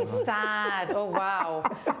makes me sad. Oh, wow.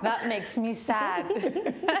 That makes me sad.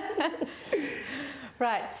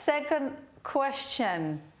 Right. Second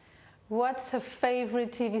question. What's her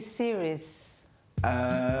favorite TV series?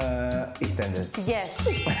 EastEnders.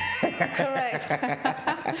 Yes. Correct.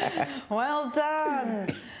 Well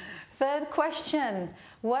done. Third question.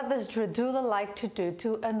 What does Radula like to do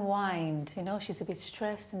to unwind? You know, she's a bit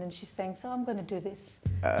stressed and then she thinks, oh, I'm going to do this.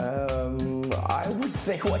 I would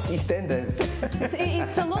say what EastEnders.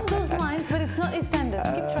 It's along those lines, but it's not EastEnders.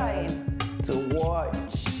 Keep trying. To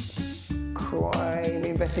watch crime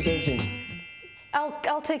investigation.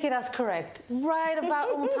 I'll take it as correct. Right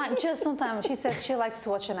about on time, just on time. She says she likes to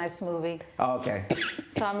watch a nice movie. Oh, okay.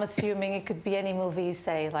 So I'm assuming it could be any movie you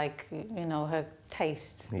say, like, you know, her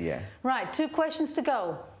taste. Yeah. Right, 2 questions to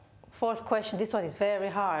go. Fourth question, this one is very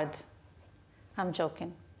hard. I'm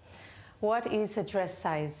joking. What is a dress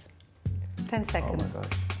size? 10 seconds. Oh my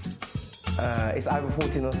gosh. It's either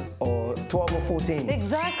 14 or 12 or 14.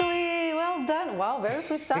 Exactly. Well done. Wow, very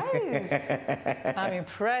precise. I'm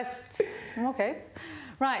impressed. Okay.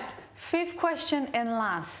 Right. 5th question and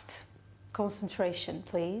last. Concentration,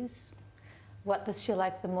 please. What does she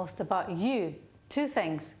like the most about you? 2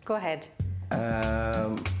 things. Go ahead.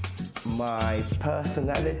 My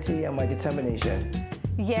personality and my determination.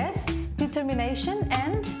 Yes, determination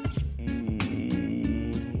and?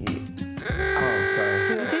 Oh,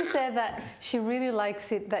 sorry. She said that she really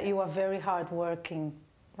likes it that you are very hardworking,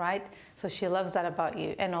 right? So she loves that about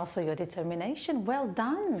you, and also your determination. Well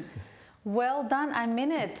done. Well done. I'm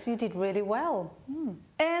in it. You did really well.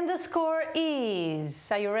 And the score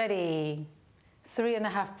is, are you ready?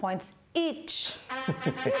 3.5 points each.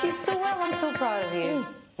 You did so well. I'm so proud of you.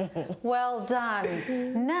 Well done.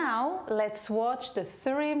 Now let's watch the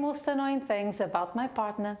 3 most annoying things about my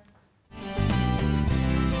partner.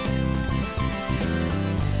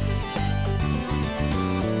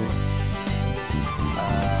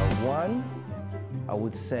 One, I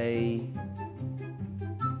would say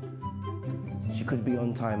she could be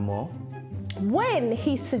on time more. When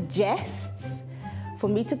he suggests for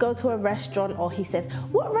me to go to a restaurant, or he says,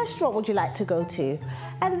 what restaurant would you like to go to?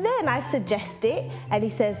 And then I suggest it and he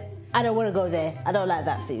says, I don't want to go there. I don't like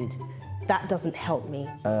that food. That doesn't help me.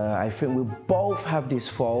 I think we both have this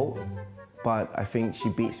fault, but I think she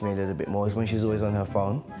beats me a little bit more is when she's always on her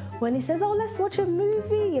phone. When he says, oh, let's watch a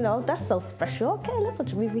movie, you know, that's so special. Okay, let's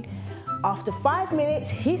watch a movie. After 5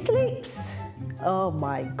 minutes, he sleeps. Oh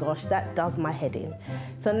my gosh, that does my head in.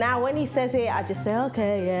 So now when he says it, I just say,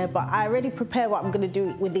 okay, yeah, but I already prepare what I'm gonna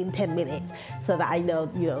do within 10 minutes so that I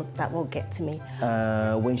know, you know, that won't get to me.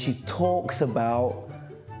 When she talks about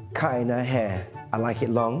cutting her hair, I like it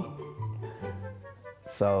long.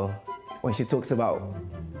 So when she talks about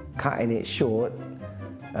cutting it short,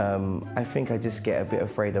 I think I just get a bit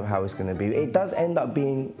afraid of how it's going to be. It does end up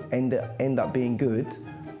being good,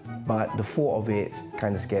 but the thought of it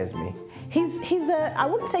kind of scares me. I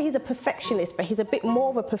wouldn't say he's a perfectionist, but he's a bit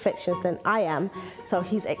more of a perfectionist than I am. So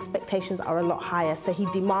his expectations are a lot higher. So he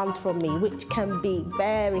demands from me, which can be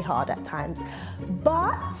very hard at times.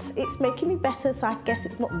 But it's making me better, so I guess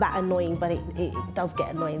it's not that annoying, but it does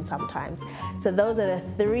get annoying sometimes. So those are the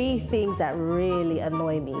 3 things that really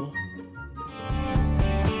annoy me.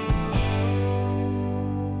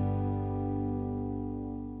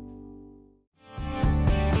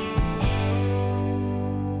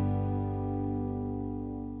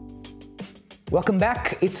 Welcome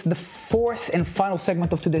back. It's the fourth and final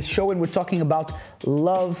segment of today's show, and we're talking about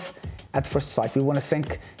love at first sight. We want to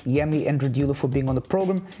thank Yemi and Radula for being on the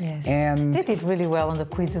program. Yes. And they did really well on the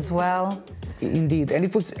quiz as well. Indeed. And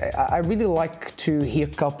it was, I really like to hear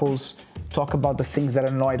couples talk about the things that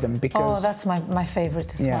annoy them, because... Oh, that's my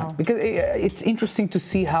favorite as well. Because it's interesting to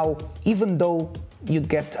see how, even though you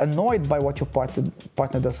get annoyed by what your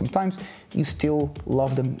partner does sometimes, you still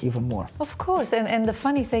love them even more. Of course, and the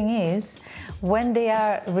funny thing is, when they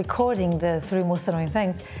are recording the 3 most annoying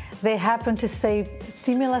things, they happen to say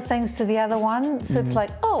similar things to the other one, so it's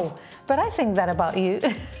like, oh, but I think that about you.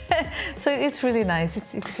 So it's really nice.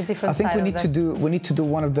 It's a different side. I think we need to do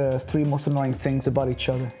one of the 3 most annoying things about each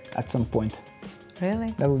other at some point.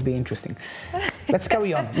 Really? That would be interesting. Let's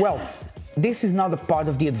carry on. Well, this is now the part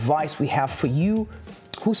of the advice we have for you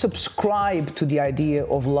who subscribe to the idea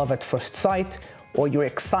of love at first sight, or you're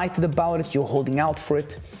excited about it, you're holding out for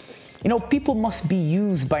it. You know, people must be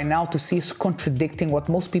used by now to see us contradicting what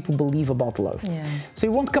most people believe about love. Yeah. So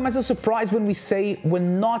it won't come as a surprise when we say we're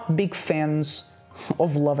not big fans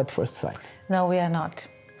of love at first sight. No, we are not.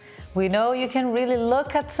 We know you can really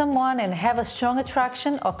look at someone and have a strong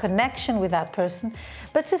attraction or connection with that person,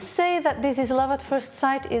 but to say that this is love at first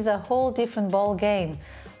sight is a whole different ball game.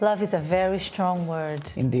 Love is a very strong word.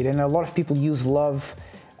 Indeed, and a lot of people use love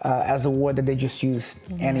as a word that they just use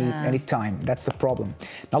any time. That's the problem.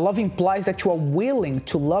 Now, love implies that you are willing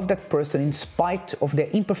to love that person in spite of their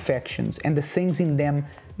imperfections and the things in them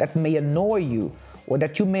that may annoy you or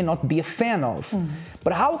that you may not be a fan of.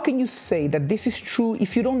 But how can you say that this is true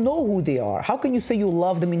if you don't know who they are? How can you say you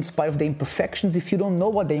love them in spite of their imperfections if you don't know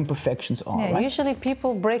what their imperfections are? Yeah, right? Usually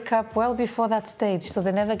people break up well before that stage, so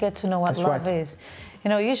they never get to know what love is. You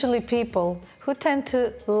know, usually people who tend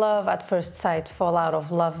to love at first sight fall out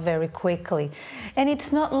of love very quickly. And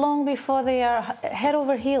it's not long before they are head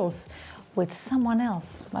over heels with someone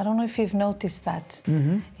else. I don't know if you've noticed that,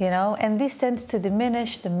 you know, and this tends to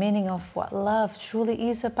diminish the meaning of what love truly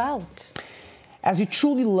is about. As you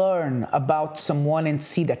truly learn about someone and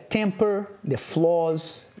see their temper, their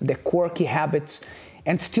flaws, their quirky habits,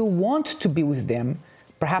 and still want to be with them,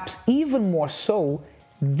 perhaps even more so,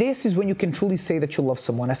 this is when you can truly say that you love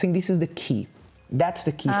someone. I think this is the key. That's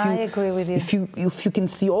the key. I agree with you. If you can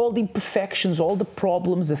see all the imperfections, all the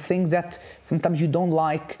problems, the things that sometimes you don't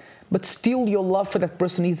like, but still your love for that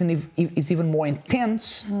person is even more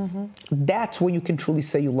intense, that's when you can truly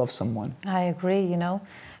say you love someone. I agree, you know.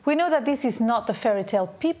 We know that this is not the fairy tale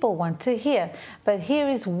people want to hear, but here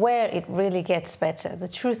is where it really gets better. The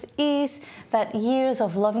truth is that years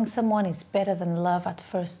of loving someone is better than love at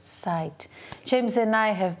first sight. James and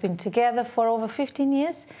I have been together for over 15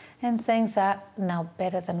 years, and things are now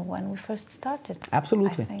better than when we first started.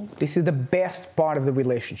 Absolutely. This is the best part of the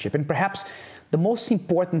relationship. And perhaps the most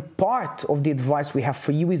important part of the advice we have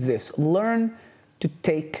for you is this: learn to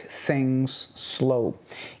take things slow.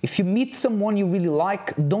 If you meet someone you really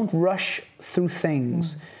like, don't rush through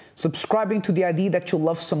things. Subscribing to the idea that you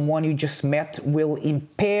love someone you just met will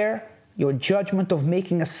impair your judgment of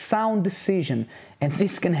making a sound decision, and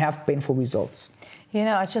this can have painful results. You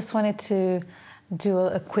know, I just wanted to do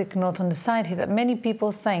a quick note on the side here that many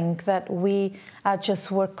people think that we are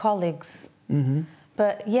just work colleagues.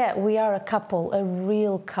 But yeah, we are a couple, a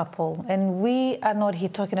real couple, and we are not here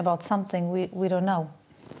talking about something we don't know.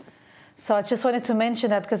 So I just wanted to mention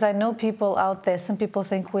that because I know people out there, some people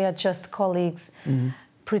think we are just colleagues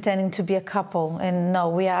pretending to be a couple, and no,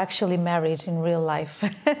 we are actually married in real life.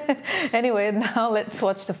 Anyway, now let's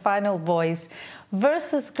watch the final boys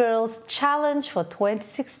versus girls challenge for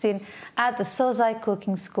 2016 at the Sozai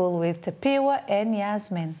Cooking School with Tepiwa and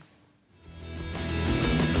Yasmin.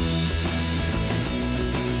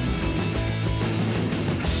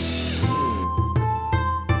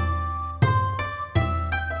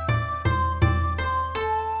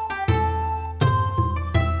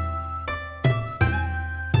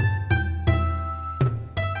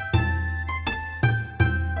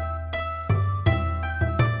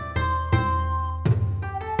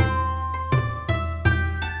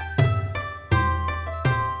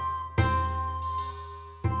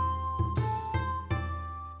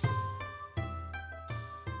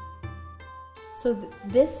 So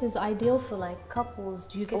this is ideal for like couples.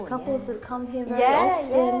 Do you get couples that come here very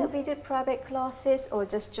often? Yeah, we do private classes or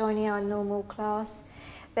just joining our normal class.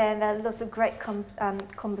 Then there are lots of great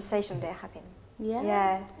conversation they're having. Yeah?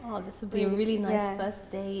 Yeah. Oh, this would be a really nice first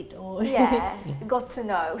date. Or yeah, got to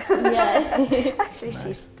know. Yeah. Actually,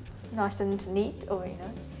 she's nice and neat, or you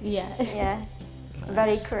know. Yeah. Yeah. Nice.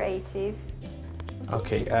 Very creative.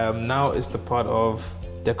 Okay, now it's the part of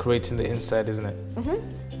decorating the inside, isn't it?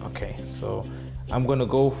 Okay, so I'm gonna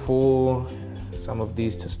go for some of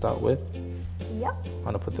these to start with. Yep. I'm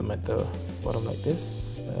gonna put them at the bottom like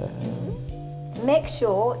this. Make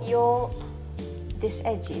sure this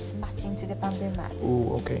edge is matching to the bamboo mat.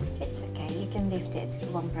 Ooh, okay. It's okay, you can lift it, it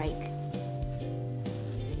won't break.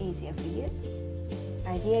 It's easier for you.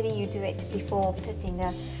 Ideally you do it before putting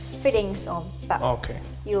the fittings on, but Okay.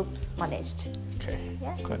 you managed. Okay.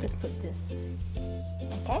 Yeah. Got it. Just put this.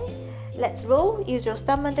 Okay, let's roll. Use your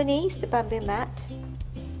thumb underneath the bamboo mat.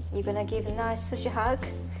 You're gonna give a nice sushi hug.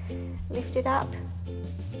 Lift it up,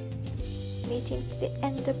 meeting the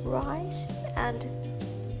end of rise, and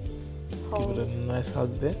hold. Give it a nice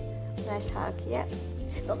hug there. Nice hug, yeah.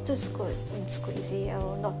 Not too squeezy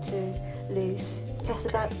or not too loose. Just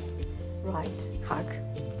about right hug.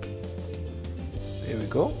 There we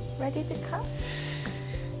go. Ready to cut?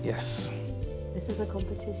 Yes. This is a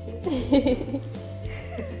competition.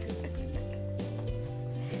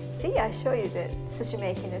 See, I show you that sushi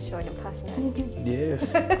making is showing a personality.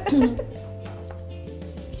 Yes.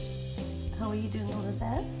 How are you doing over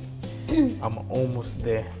there? I'm almost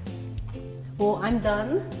there. Well, I'm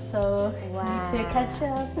done, so Wow. I need to catch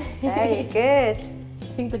up. Very good. I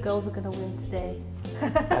think the girls are gonna win today.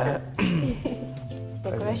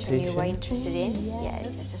 Decoration you were Presentation. interested in?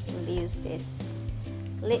 Yes. Yeah, just use this.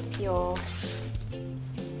 Lift your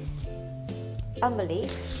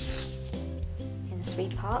underleaf in 3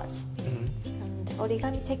 parts. And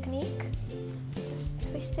origami technique, just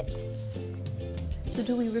twist it. So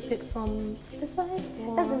do we rip it from this side?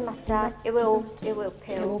 Or Doesn't matter, it will peel.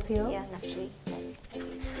 It will peel? Yeah, naturally.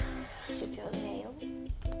 Just your nail.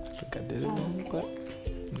 I think I did it wrong, but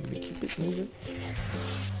I'm gonna keep it moving.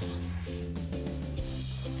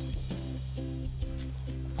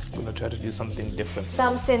 I'm gonna try to do something different.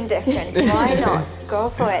 Something different, why not? Go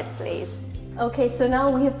for it, please. Okay, so now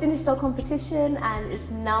we have finished our competition and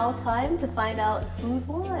it's now time to find out who's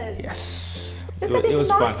won. Yes. Look It at these was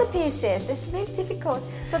fun. masterpieces, it's really difficult.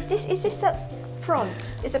 So this is just the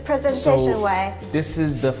front, it's a presentation So way. this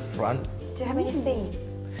is the front. Do you have any theme?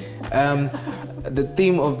 The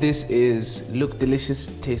theme of this is look delicious,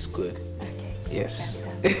 taste good. Yes.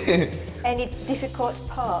 Any difficult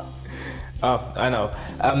part? Oh, I know.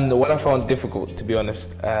 What I found difficult, to be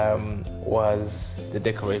honest, was the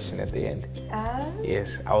decoration at the end.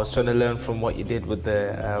 Yes, I was trying to learn from what you did with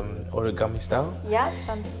the origami style. Yeah,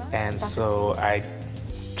 And so I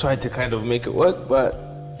tried to kind of make it work, but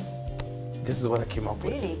this is what I came up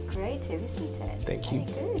with. Really creative, isn't it? Thank you.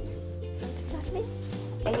 Very good. Want to Jasmine?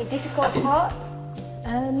 Any difficult part?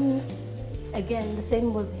 Again, the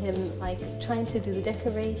same with him, like trying to do the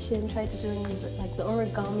decoration, trying to do like the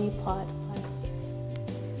origami part.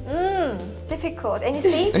 Difficult. Any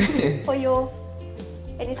theme for your,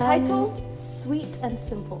 any title? Sweet and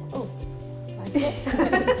simple. Oh, like it.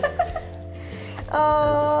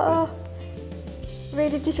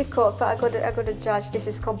 Really difficult, but I got to judge. This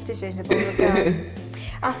is competition, it's about the girl.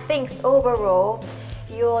 I think overall,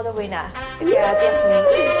 you're the winner. The girl, Jasmine.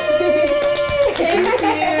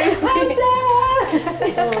 Thank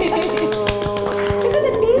you. Look at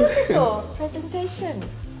the beautiful presentation.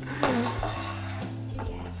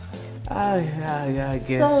 Yeah, I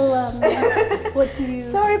guess. So, what do you?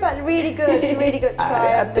 Sorry, but really good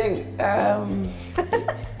try. I think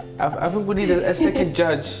I think we need a second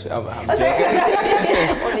judge. I'm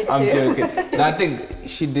joking. Only I'm two. joking. No, I think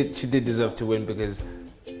she did deserve to win because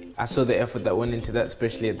I saw the effort that went into that,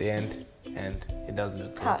 especially at the end, and it does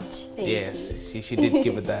look good. Touch. Yes, she did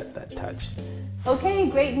give it that touch. Okay,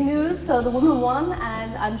 great news. So the woman won,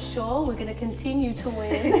 and I'm sure we're going to continue to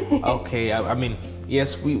win. Okay, I mean,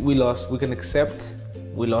 yes, we lost. We can accept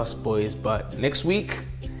we lost, boys, but next week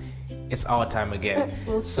it's our time again.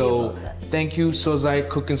 We'll see so about that. thank you, Sozai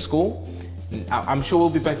Cooking School. I'm sure we'll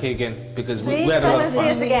be back here again because we Please had a come lot and of see fun.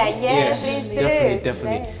 us again. Yeah, Yes, please do.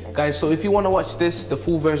 definitely. Yeah. Guys, so if you want to watch this, the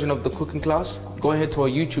full version of the cooking class, go ahead to our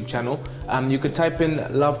YouTube channel. You can type in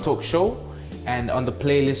Love Talk Show, and on the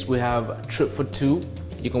playlist we have Trip for Two.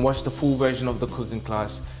 You can watch the full version of the cooking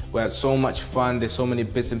class. We had so much fun. There's so many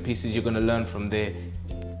bits and pieces you're gonna learn from there.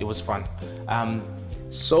 It was fun.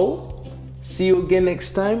 So see you again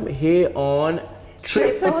next time here on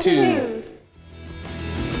Trip for Two.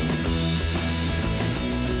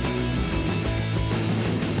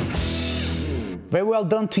 Very well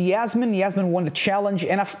done to Yasmin. Yasmin won the challenge,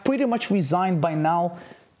 and I've pretty much resigned by now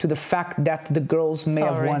to the fact that the girls may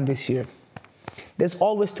have won this year. There's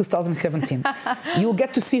always 2017. You'll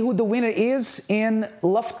get to see who the winner is in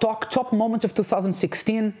Love Talk Top Moments of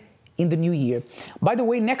 2016 in the new year. By the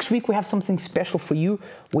way, next week we have something special for you.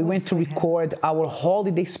 We went to record our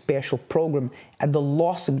holiday special program at the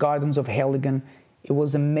Lost Gardens of Heligan It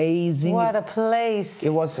was amazing. What a place.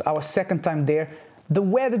 It was our second time there. The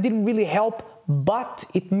weather didn't really help, but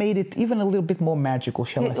it made it even a little bit more magical,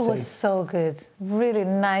 shall I say. It was so good. Really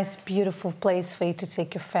nice, beautiful place for you to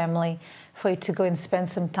take your family, for you to go and spend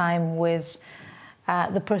some time with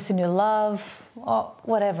the person you love, or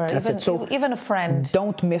whatever, even a friend.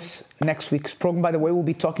 Don't miss next week's program. By the way, we'll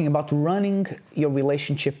be talking about running your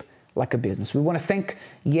relationship like a business. We want to thank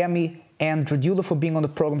Yemi and Dradula for being on the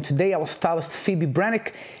program today, our stylist Phoebe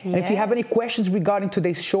Brannick. And if you have any questions regarding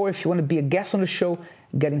today's show, if you want to be a guest on the show,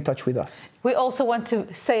 get in touch with us. We also want to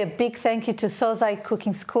say a big thank you to Sozai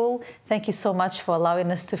Cooking School. Thank you so much for allowing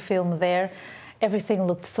us to film there. Everything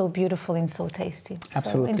looked so beautiful and so tasty.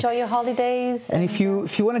 Absolutely. So enjoy your holidays. And if you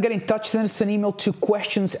want to get in touch, send us an email to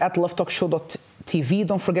questions@lovetalkshow.tv.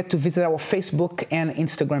 Don't forget to visit our Facebook and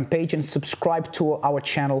Instagram page and subscribe to our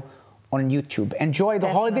channel on YouTube. Enjoy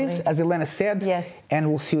the holidays, as Elena said. Yes. And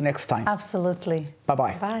we'll see you next time. Absolutely.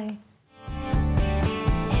 Bye-bye. Bye.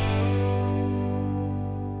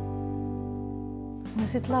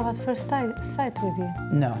 Was it love at first sight with you?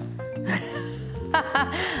 No.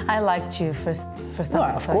 I liked you first time. No,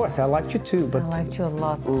 of course, I liked you too, but... I liked you a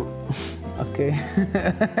lot. Okay.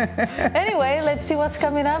 Anyway, let's see what's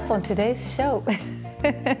coming up on today's show.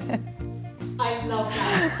 I love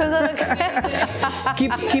that. Was that okay?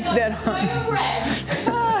 keep that on.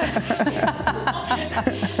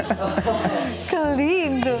 Que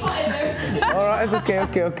lindo. All right, okay.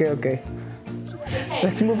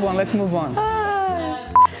 Let's move on.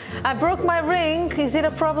 I broke my ring. Is it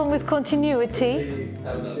a problem with continuity?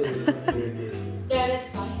 Yeah,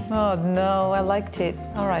 that's fine. Oh no, I liked it.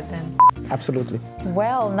 All right then. Absolutely.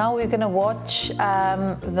 Well, now we're going to watch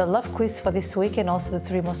the love quiz for this week and also the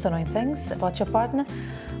 3 most annoying things about your partner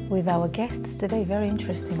with our guests today. Very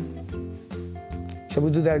interesting. Shall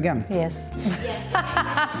we do that again? Yes.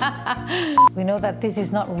 We know that this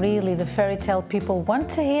is not really the fairy tale people want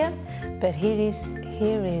to hear, but here is.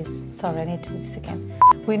 Sorry, I need to do this again.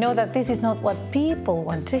 We know that this is not what people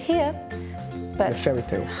want to hear, but... The fairy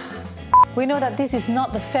tale. We know that this is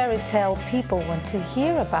not the fairy tale people want to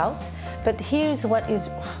hear about, but here is where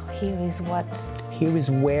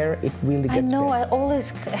it really gets I know, better. I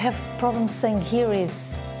always have problems saying here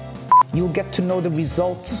is. You'll get to know the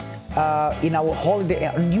results in our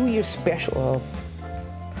holiday, New Year's special.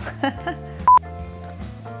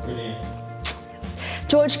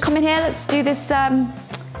 George, come in here. Let's do this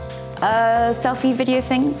selfie video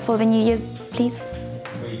thing for the New Year's, please.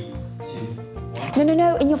 3, 2.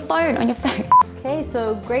 No, on your phone. Okay,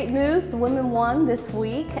 so great news. The women won this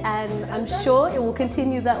week, and I'm sure it will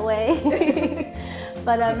continue that way.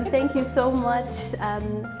 But thank you so much,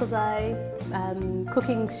 Sozai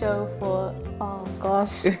Cooking Show for, oh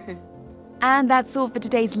gosh. And that's all for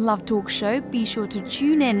today's Love Talk show. Be sure to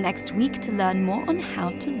tune in next week to learn more on how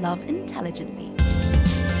to love intelligently.